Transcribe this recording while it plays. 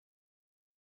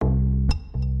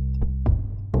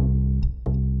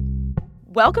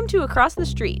Welcome to Across the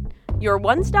Street, your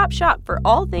one-stop shop for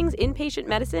all things inpatient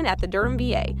medicine at the Durham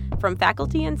VA, from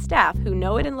faculty and staff who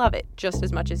know it and love it just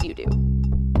as much as you do.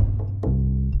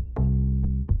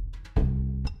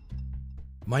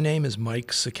 My name is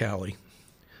Mike Sicali.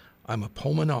 I'm a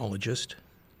pulmonologist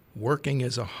working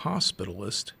as a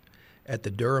hospitalist at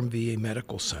the Durham VA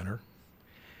Medical Center,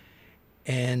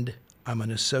 and I'm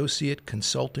an associate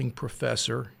consulting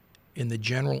professor in the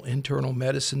General Internal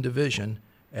Medicine Division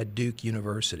at Duke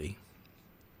University.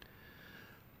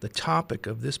 The topic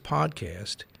of this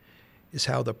podcast is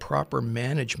how the proper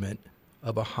management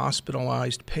of a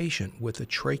hospitalized patient with a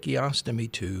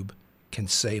tracheostomy tube can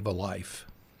save a life.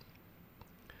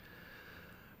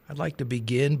 I'd like to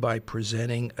begin by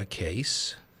presenting a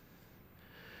case.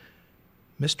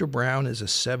 Mr. Brown is a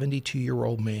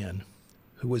 72-year-old man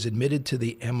who was admitted to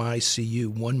the MICU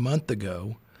 1 month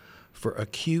ago for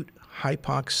acute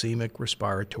hypoxemic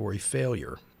respiratory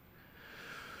failure.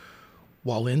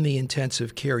 While in the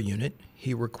intensive care unit,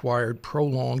 he required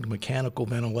prolonged mechanical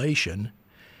ventilation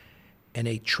and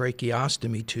a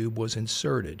tracheostomy tube was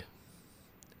inserted.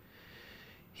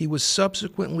 He was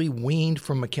subsequently weaned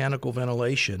from mechanical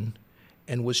ventilation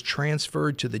and was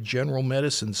transferred to the general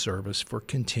medicine service for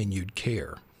continued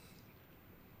care.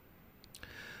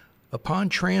 Upon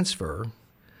transfer,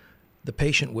 the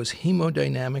patient was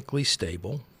hemodynamically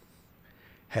stable,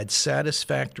 had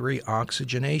satisfactory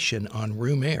oxygenation on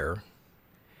room air,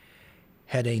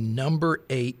 had a number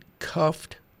 8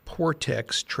 cuffed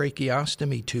Portex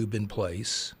tracheostomy tube in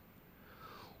place,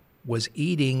 was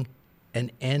eating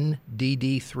an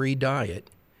NDD3 diet,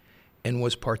 and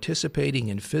was participating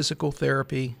in physical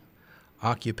therapy,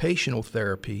 occupational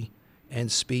therapy,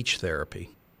 and speech therapy.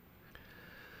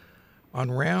 On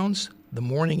rounds the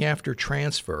morning after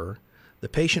transfer, the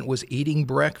patient was eating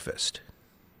breakfast,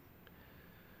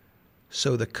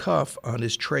 so the cuff on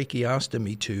his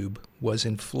tracheostomy tube was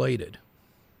inflated.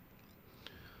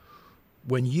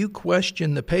 When you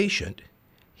question the patient,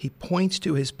 he points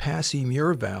to his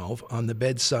Passy-Muir valve on the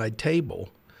bedside table,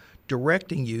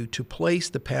 directing you to place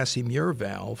the Passy-Muir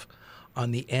valve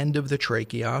on the end of the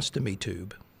tracheostomy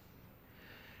tube.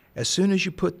 As soon as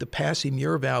you put the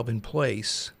Passy-Muir valve in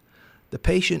place, the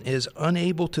patient is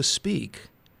unable to speak,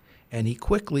 and he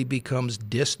quickly becomes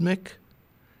dyspneic,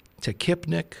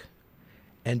 tachypneic,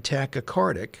 and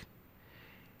tachycardic,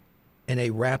 and a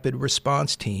rapid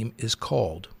response team is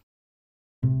called.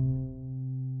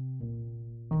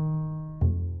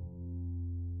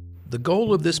 The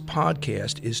goal of this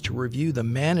podcast is to review the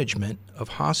management of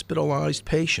hospitalized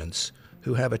patients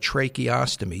who have a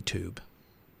tracheostomy tube.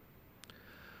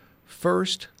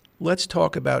 First, let's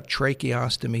talk about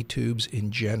tracheostomy tubes in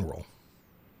general.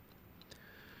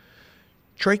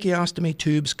 Tracheostomy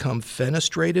tubes come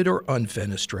fenestrated or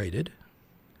unfenestrated,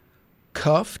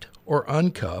 cuffed or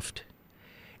uncuffed,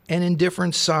 and in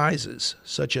different sizes,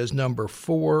 such as number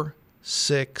 4,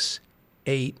 6,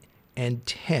 8, and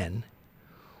 10,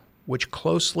 which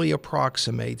closely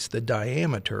approximates the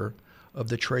diameter of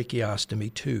the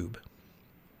tracheostomy tube.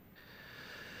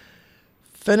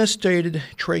 Fenestrated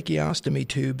tracheostomy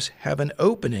tubes have an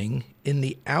opening in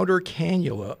the outer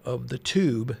cannula of the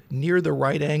tube near the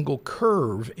right angle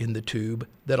curve in the tube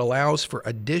that allows for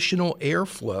additional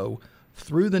airflow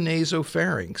through the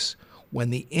nasopharynx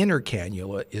when the inner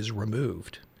cannula is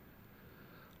removed.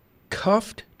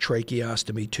 Cuffed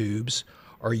tracheostomy tubes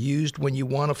are used when you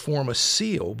want to form a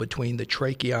seal between the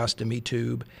tracheostomy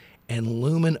tube and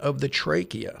lumen of the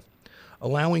trachea,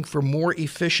 allowing for more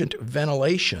efficient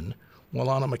ventilation while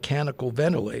on a mechanical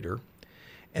ventilator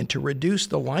and to reduce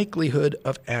the likelihood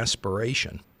of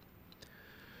aspiration.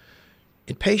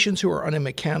 In patients who are on a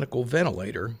mechanical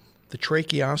ventilator, the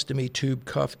tracheostomy tube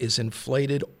cuff is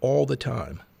inflated all the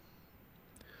time.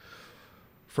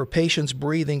 For patients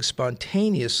breathing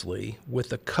spontaneously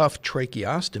with a cuffed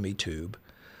tracheostomy tube,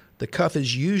 the cuff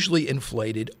is usually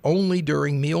inflated only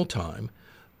during mealtime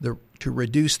to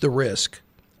reduce the risk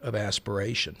of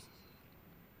aspiration.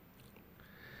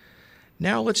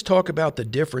 Now let's talk about the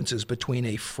differences between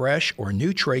a fresh or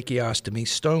new tracheostomy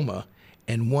stoma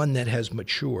and one that has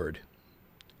matured.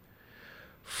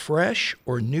 Fresh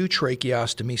or new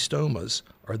tracheostomy stomas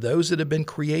are those that have been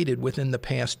created within the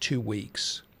past 2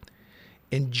 weeks.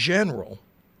 In general,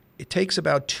 it takes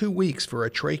about 2 weeks for a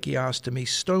tracheostomy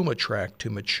stoma tract to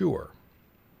mature.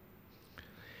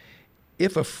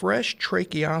 If a fresh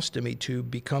tracheostomy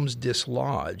tube becomes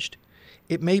dislodged,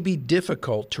 it may be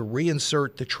difficult to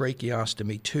reinsert the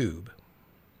tracheostomy tube.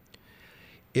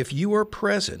 If you are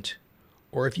present,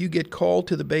 or if you get called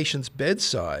to the patient's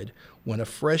bedside when a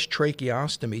fresh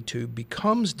tracheostomy tube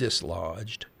becomes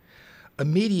dislodged,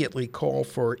 immediately call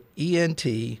for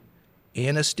ENT,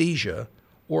 anesthesia,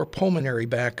 or pulmonary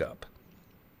backup.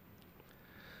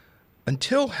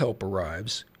 Until help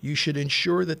arrives, you should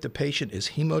ensure that the patient is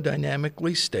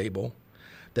hemodynamically stable,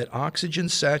 that oxygen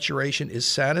saturation is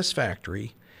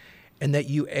satisfactory, and that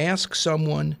you ask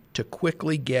someone to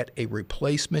quickly get a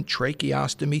replacement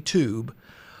tracheostomy tube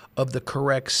of the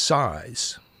correct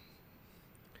size,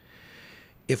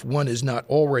 if one is not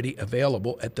already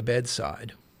available at the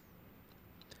bedside.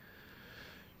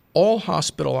 All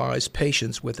hospitalized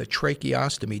patients with a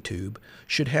tracheostomy tube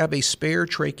should have a spare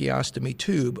tracheostomy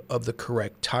tube of the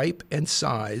correct type and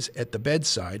size at the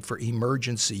bedside for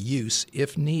emergency use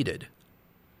if needed.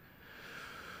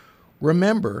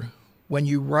 Remember, when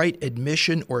you write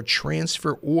admission or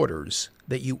transfer orders,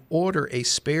 that you order a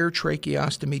spare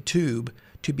tracheostomy tube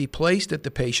to be placed at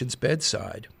the patient's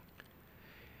bedside.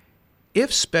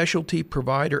 If specialty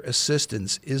provider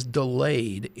assistance is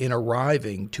delayed in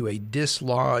arriving to a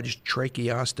dislodged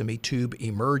tracheostomy tube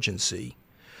emergency,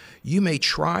 you may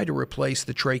try to replace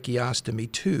the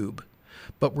tracheostomy tube,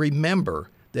 but remember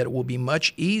that it will be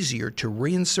much easier to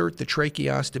reinsert the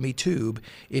tracheostomy tube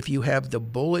if you have the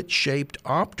bullet-shaped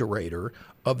obturator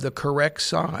of the correct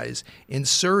size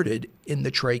inserted in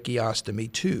the tracheostomy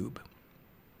tube.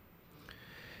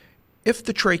 If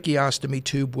the tracheostomy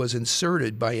tube was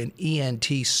inserted by an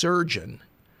ENT surgeon,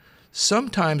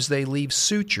 sometimes they leave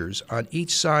sutures on each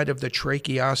side of the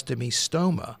tracheostomy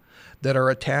stoma that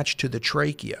are attached to the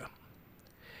trachea.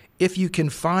 If you can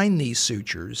find these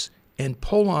sutures and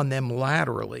pull on them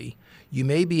laterally, you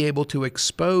may be able to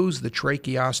expose the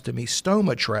tracheostomy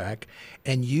stoma tract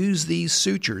and use these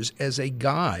sutures as a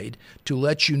guide to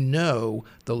let you know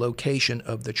the location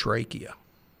of the trachea.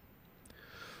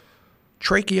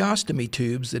 Tracheostomy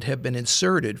tubes that have been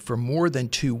inserted for more than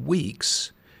 2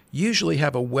 weeks usually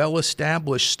have a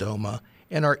well-established stoma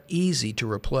and are easy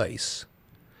to replace.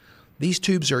 These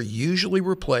tubes are usually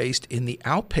replaced in the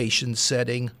outpatient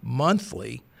setting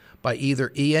monthly by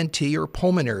either ENT or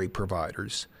pulmonary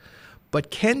providers, but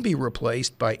can be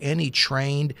replaced by any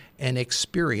trained and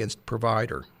experienced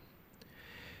provider.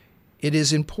 It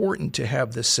is important to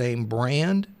have the same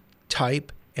brand,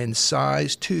 type, and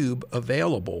size tube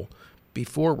available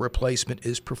before replacement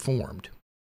is performed.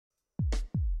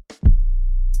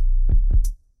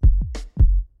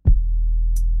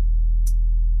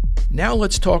 Now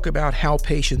let's talk about how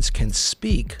patients can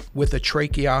speak with a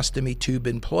tracheostomy tube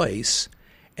in place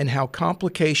and how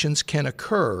complications can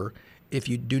occur if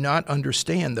you do not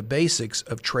understand the basics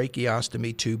of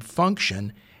tracheostomy tube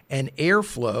function and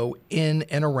airflow in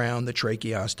and around the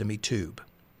tracheostomy tube.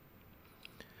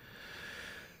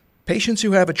 Patients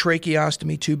who have a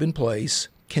tracheostomy tube in place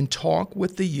can talk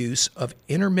with the use of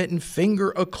intermittent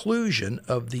finger occlusion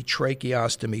of the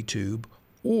tracheostomy tube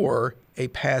or a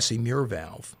passing-Muir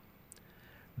valve.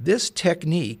 This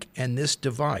technique and this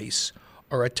device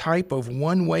are a type of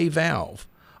one-way valve,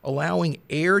 allowing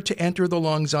air to enter the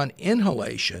lungs on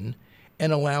inhalation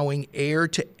and allowing air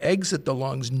to exit the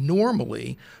lungs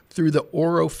normally through the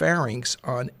oropharynx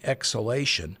on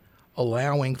exhalation,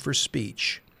 allowing for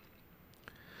speech.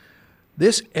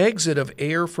 This exit of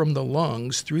air from the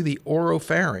lungs through the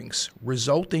oropharynx,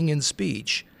 resulting in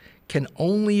speech, can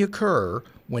only occur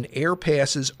when air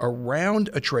passes around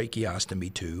a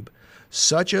tracheostomy tube,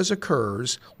 such as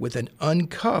occurs with an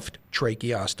uncuffed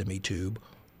tracheostomy tube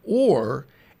or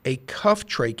a cuffed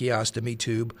tracheostomy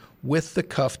tube with the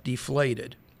cuff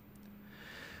deflated.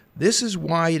 This is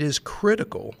why it is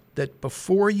critical that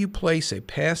before you place a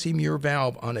passing-Muir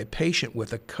valve on a patient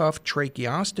with a cuffed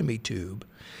tracheostomy tube,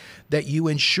 that you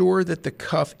ensure that the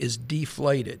cuff is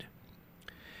deflated.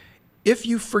 If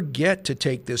you forget to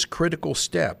take this critical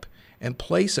step and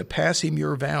place a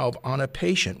passing-Muir valve on a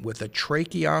patient with a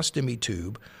tracheostomy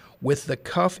tube with the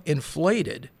cuff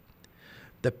inflated,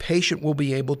 the patient will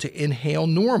be able to inhale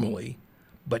normally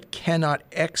but cannot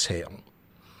exhale.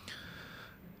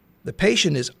 The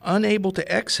patient is unable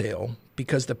to exhale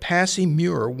because the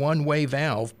passing-Muir one-way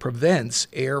valve prevents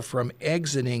air from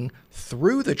exiting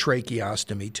through the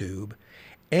tracheostomy tube,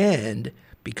 and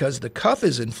because the cuff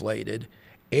is inflated,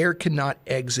 air cannot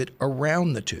exit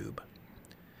around the tube.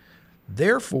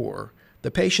 Therefore,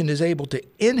 the patient is able to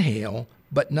inhale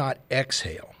but not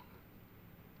exhale.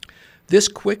 This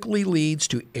quickly leads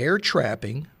to air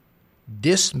trapping,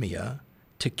 dyspnea,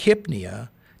 tachypnea,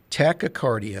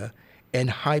 tachycardia, and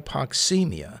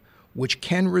hypoxemia, which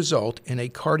can result in a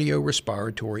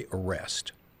cardiorespiratory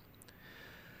arrest.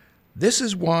 This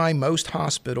is why most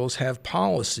hospitals have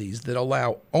policies that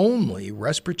allow only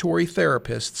respiratory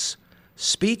therapists,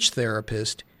 speech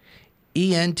therapists,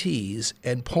 ENTs,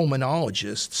 and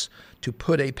pulmonologists to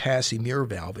put a passing-Muir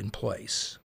valve in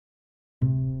place.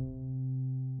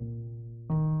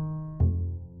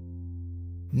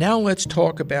 Now let's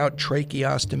talk about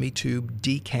tracheostomy tube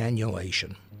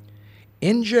decannulation.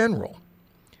 In general,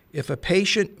 if a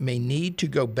patient may need to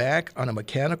go back on a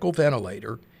mechanical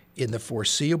ventilator in the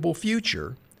foreseeable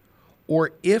future,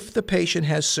 or if the patient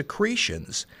has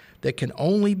secretions that can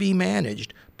only be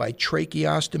managed by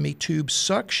tracheostomy tube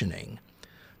suctioning,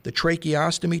 the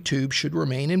tracheostomy tube should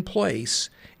remain in place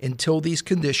until these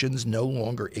conditions no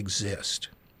longer exist.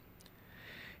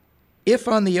 If,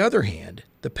 on the other hand,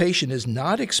 the patient is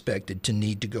not expected to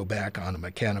need to go back on a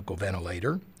mechanical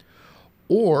ventilator,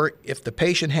 or if the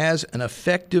patient has an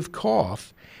effective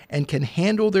cough and can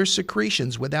handle their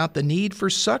secretions without the need for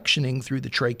suctioning through the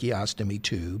tracheostomy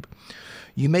tube,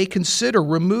 you may consider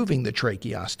removing the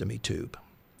tracheostomy tube.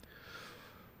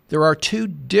 There are two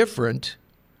different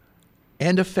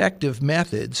and effective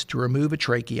methods to remove a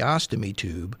tracheostomy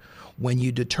tube when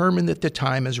you determine that the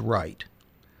time is right.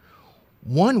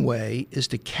 One way is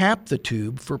to cap the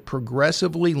tube for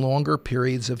progressively longer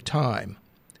periods of time.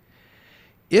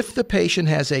 If the patient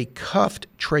has a cuffed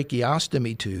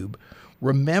tracheostomy tube,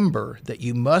 remember that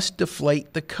you must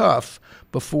deflate the cuff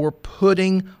before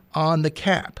putting on the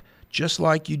cap, just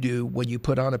like you do when you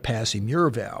put on a Passey-Muir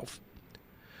valve.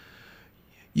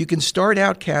 You can start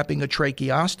out capping a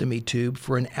tracheostomy tube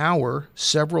for an hour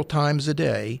several times a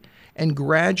day and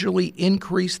gradually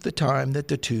increase the time that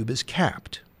the tube is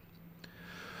capped.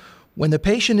 When the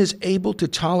patient is able to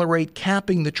tolerate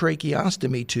capping the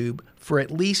tracheostomy tube for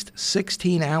at least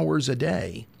 16 hours a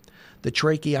day, the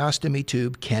tracheostomy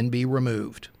tube can be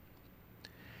removed.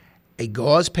 A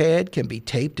gauze pad can be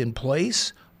taped in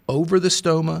place over the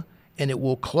stoma, and it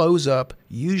will close up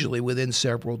usually within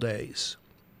several days.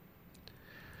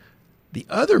 The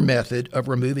other method of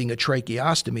removing a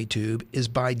tracheostomy tube is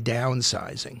by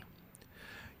downsizing.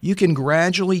 You can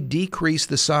gradually decrease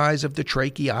the size of the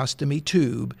tracheostomy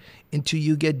tube until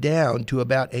you get down to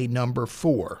about a number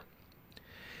 4.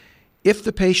 If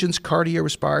the patient's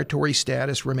cardiorespiratory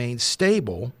status remains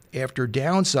stable after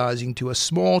downsizing to a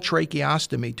small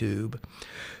tracheostomy tube,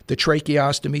 the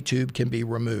tracheostomy tube can be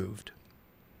removed.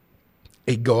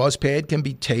 A gauze pad can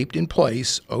be taped in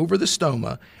place over the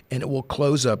stoma, and it will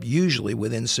close up usually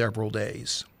within several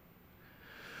days.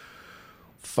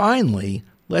 Finally,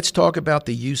 let's talk about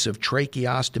the use of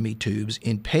tracheostomy tubes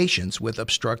in patients with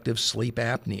obstructive sleep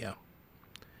apnea.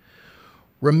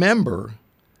 Remember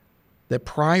that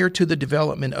prior to the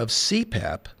development of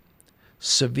CPAP,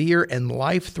 severe and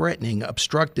life-threatening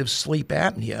obstructive sleep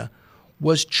apnea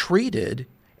was treated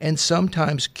and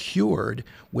sometimes cured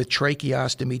with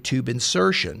tracheostomy tube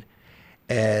insertion,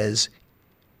 as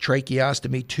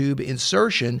tracheostomy tube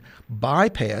insertion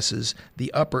bypasses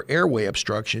the upper airway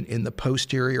obstruction in the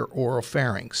posterior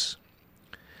oropharynx.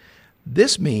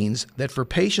 This means that for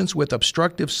patients with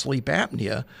obstructive sleep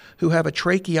apnea who have a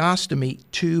tracheostomy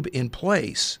tube in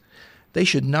place, they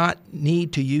should not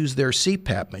need to use their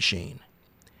CPAP machine.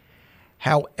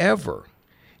 However,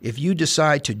 if you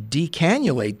decide to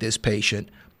decannulate this patient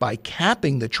by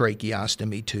capping the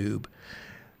tracheostomy tube,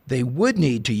 they would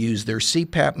need to use their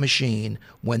CPAP machine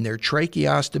when their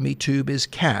tracheostomy tube is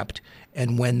capped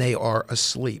and when they are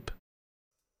asleep.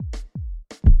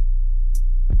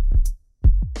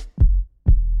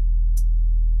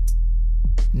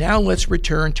 Now let's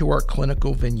return to our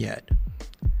clinical vignette.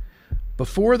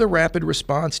 Before the rapid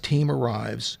response team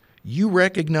arrives, you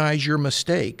recognize your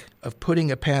mistake of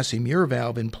putting a Passey-Muir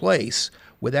valve in place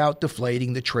without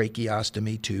deflating the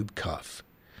tracheostomy tube cuff.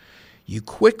 You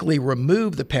quickly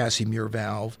remove the Passey-Muir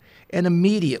valve, and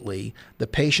immediately the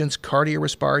patient's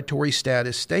cardiorespiratory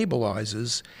status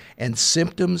stabilizes and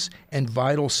symptoms and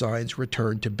vital signs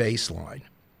return to baseline.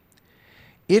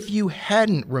 If you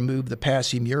hadn't removed the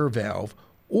Passey-Muir valve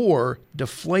or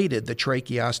deflated the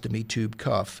tracheostomy tube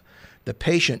cuff, the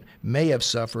patient may have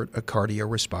suffered a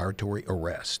cardiorespiratory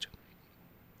arrest.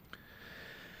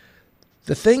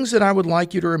 The things that I would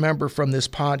like you to remember from this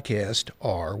podcast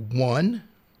are: 1,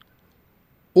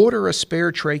 order a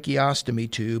spare tracheostomy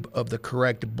tube of the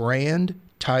correct brand,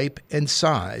 type, and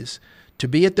size to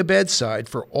be at the bedside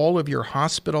for all of your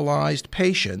hospitalized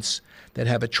patients that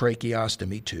have a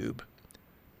tracheostomy tube.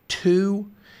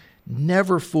 2,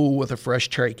 never fool with a fresh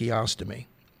tracheostomy.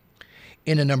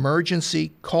 In an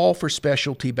emergency, call for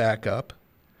specialty backup,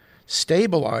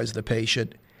 stabilize the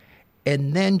patient,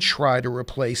 and then try to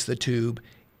replace the tube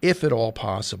if at all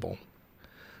possible.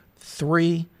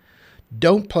 3,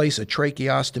 don't place a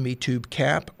tracheostomy tube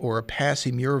cap or a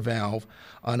Passey-Muir valve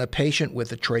on a patient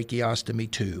with a tracheostomy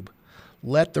tube.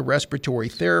 Let the respiratory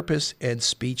therapist and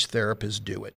speech therapist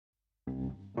do it.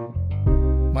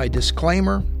 My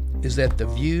disclaimer is that the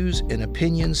views and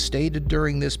opinions stated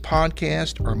during this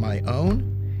podcast are my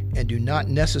own and do not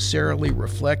necessarily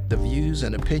reflect the views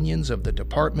and opinions of the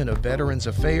Department of Veterans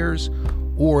Affairs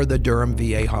or the Durham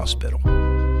VA Hospital.